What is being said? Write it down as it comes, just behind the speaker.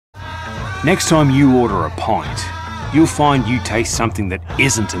Next time you order a pint, you'll find you taste something that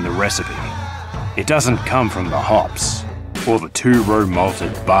isn't in the recipe. It doesn't come from the hops or the two-row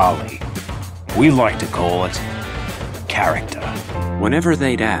malted barley. We like to call it character. Whenever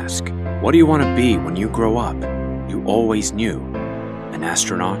they'd ask, what do you want to be when you grow up? You always knew. An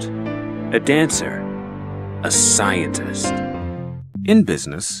astronaut, a dancer, a scientist. In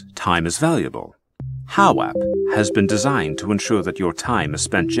business, time is valuable. HowApp has been designed to ensure that your time is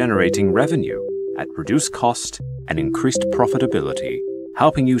spent generating revenue at reduced cost and increased profitability,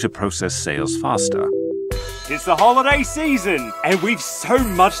 helping you to process sales faster. It's the holiday season, and we've so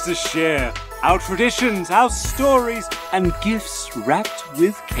much to share. Our traditions, our stories, and gifts wrapped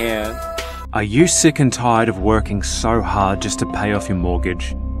with care. Are you sick and tired of working so hard just to pay off your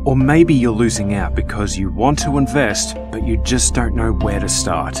mortgage? Or maybe you're losing out because you want to invest, but you just don't know where to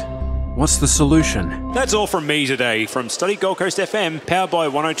start. What's the solution? That's all from me today, from Study Gold Coast FM, powered by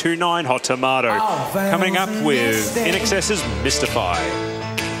 102.9 Hot Tomato. Coming up with INXS's Mystify.